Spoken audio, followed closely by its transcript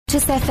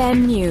Lotus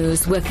FM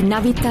News with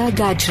NAVITHA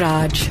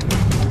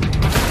GAJRAJ.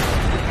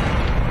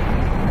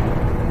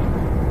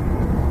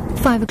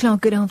 5 o'clock,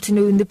 good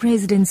afternoon. The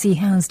Presidency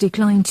has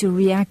declined to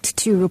react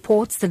to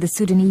reports that the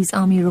Sudanese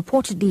army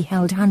reportedly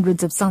held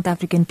hundreds of South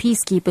African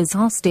peacekeepers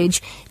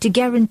hostage to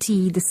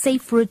guarantee the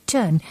safe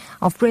return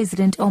of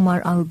President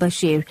Omar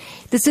al-Bashir.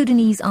 The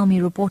Sudanese army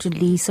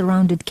reportedly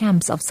surrounded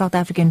camps of South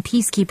African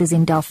peacekeepers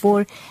in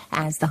Darfur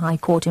as the High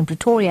Court in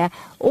Pretoria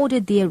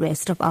ordered the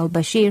arrest of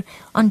al-Bashir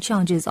on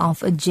charges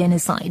of a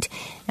genocide.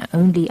 Now,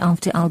 only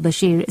after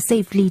al-Bashir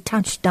safely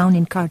touched down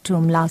in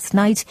Khartoum last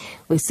night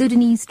were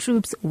Sudanese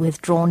troops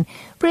withdrawn.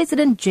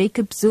 President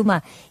Jacob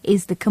Zuma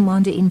is the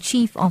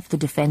Commander-in-Chief of the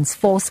Defence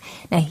Force.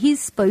 Now,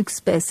 his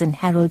spokesperson,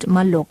 Harold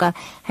Maloka,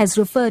 has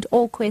referred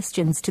all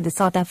questions to the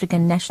South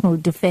African National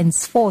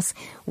Defence Force,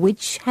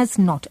 which has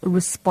not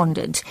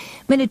responded.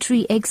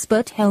 Military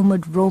expert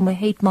Helmut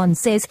Romer-Heitmann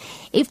says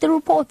if the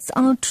reports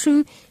are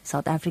true,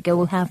 South Africa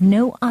will have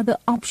no other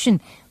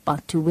option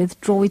but to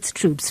withdraw its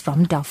troops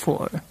from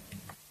Darfur.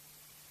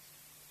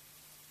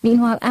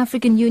 Meanwhile,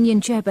 African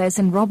Union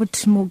Chairperson Robert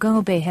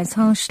Mugabe has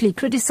harshly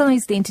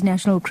criticized the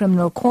International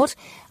Criminal Court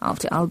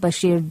after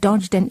al-Bashir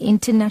dodged an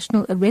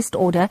international arrest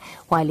order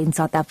while in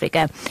South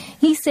Africa.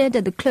 He said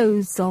at the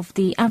close of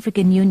the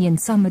African Union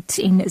Summit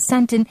in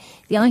Sandton,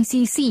 the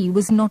ICC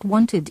was not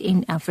wanted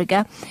in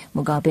Africa.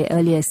 Mugabe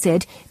earlier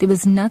said there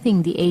was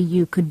nothing the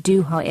AU could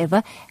do,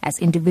 however, as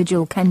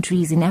individual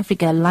countries in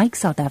Africa like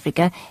South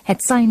Africa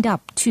had signed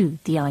up to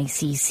the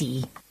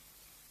ICC.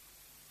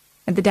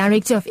 And the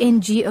Director of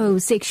NGO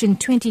Section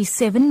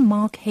 27,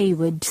 Mark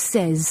Haywood,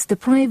 says the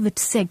private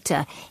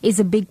sector is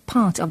a big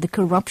part of the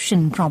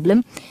corruption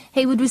problem.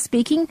 Haywood was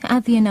speaking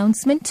at the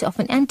announcement of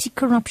an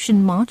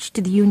anti-corruption march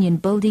to the Union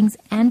buildings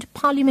and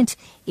Parliament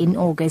in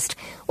August.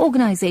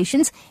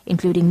 Organisations,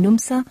 including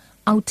NUMSA,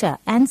 OUTA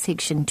and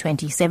Section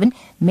 27,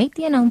 made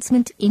the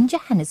announcement in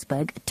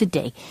Johannesburg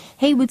today.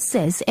 Haywood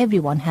says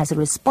everyone has a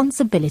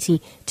responsibility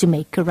to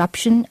make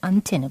corruption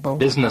untenable.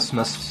 Business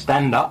must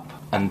stand up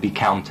and be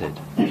counted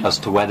as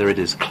to whether it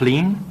is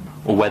clean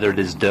or whether it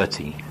is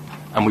dirty.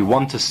 And we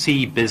want to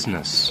see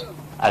business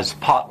as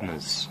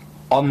partners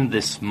on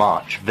this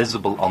march,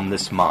 visible on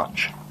this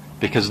march,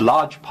 because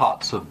large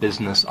parts of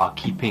business are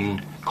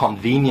keeping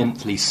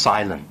conveniently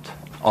silent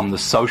on the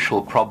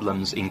social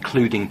problems,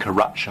 including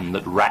corruption,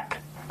 that rack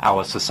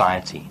our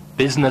society.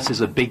 Business is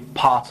a big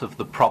part of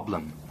the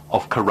problem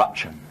of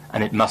corruption,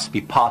 and it must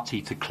be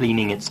party to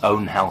cleaning its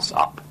own house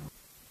up.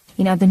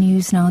 In other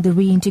news now, the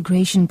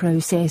reintegration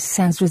process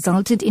has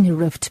resulted in a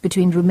rift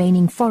between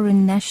remaining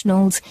foreign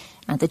nationals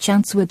at the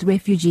Chatsworth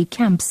refugee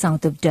camp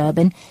south of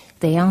Durban.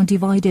 They are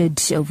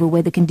divided over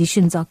whether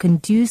conditions are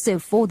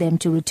conducive for them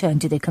to return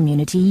to their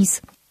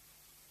communities.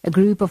 A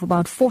group of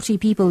about 40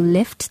 people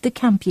left the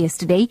camp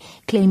yesterday,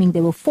 claiming they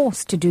were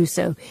forced to do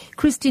so.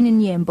 Christine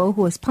Nyembo,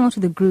 who was part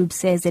of the group,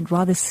 says they'd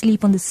rather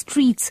sleep on the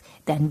streets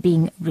than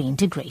being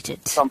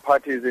reintegrated. Some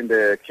parties in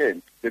the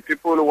camp, the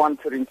people who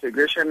want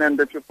reintegration and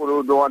the people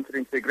who don't want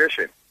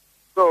reintegration.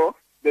 So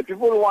the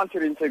people who want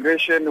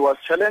reintegration was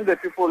challenge the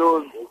people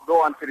who don't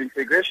want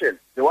reintegration.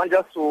 They want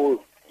just to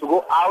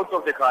go out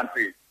of the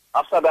country.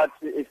 After that,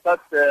 it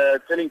starts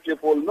telling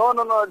people,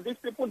 no, these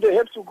people, they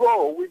have to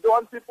go. We don't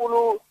want people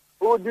who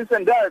this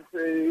and that,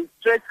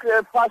 check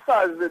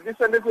passers, this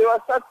and that. They will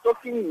start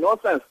talking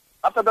nonsense.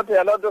 After that, they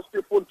allow those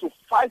people to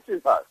fight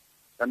with us.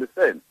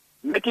 Understand?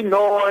 Making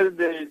noise,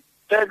 they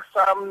take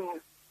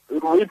some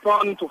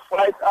weapon to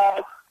fight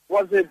us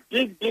was a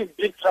big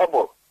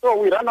trouble. So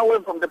we ran away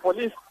from the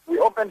police. We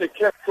opened the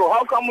case. So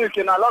how come we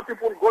can allow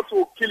people to go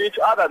to kill each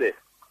other there?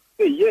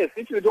 Say yes,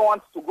 if you don't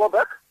want to go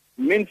back,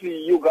 means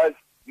you guys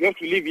have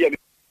to leave here.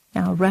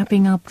 Now,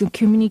 wrapping up, the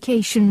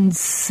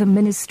Communications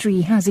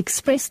Ministry has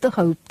expressed the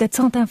hope that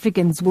South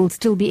Africans will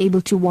still be able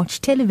to watch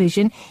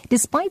television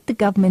despite the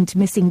government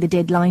missing the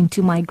deadline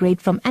to migrate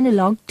from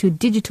analogue to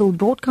digital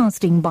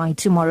broadcasting by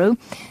tomorrow.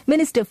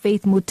 Minister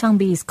Faith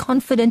Mutambi is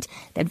confident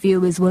that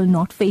viewers will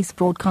not face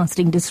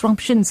broadcasting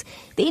disruptions.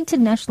 The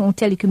International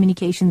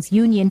Telecommunications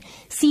Union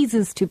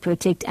ceases to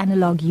protect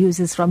analogue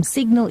users from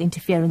signal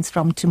interference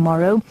from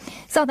tomorrow.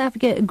 South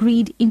Africa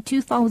agreed in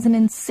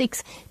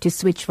 2006 to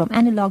switch from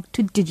analogue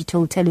to digital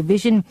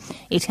television.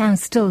 It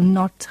has still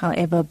not,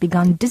 however,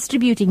 begun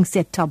distributing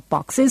set-top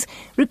boxes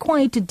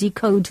required to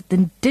decode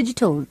the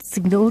digital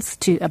signals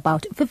to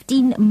about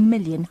 15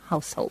 million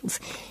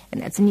households.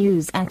 And that's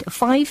news at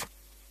 5.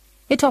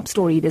 A top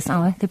story this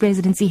hour. The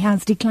Presidency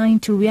has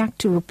declined to react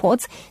to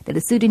reports that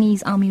the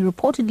Sudanese army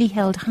reportedly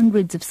held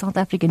hundreds of South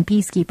African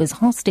peacekeepers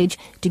hostage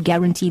to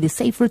guarantee the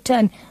safe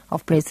return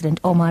of President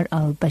Omar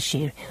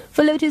al-Bashir.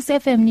 For Lotus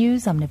FM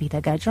News, I'm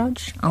NAVITHA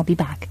GAJRAJ. I'll be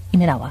back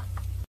in an hour.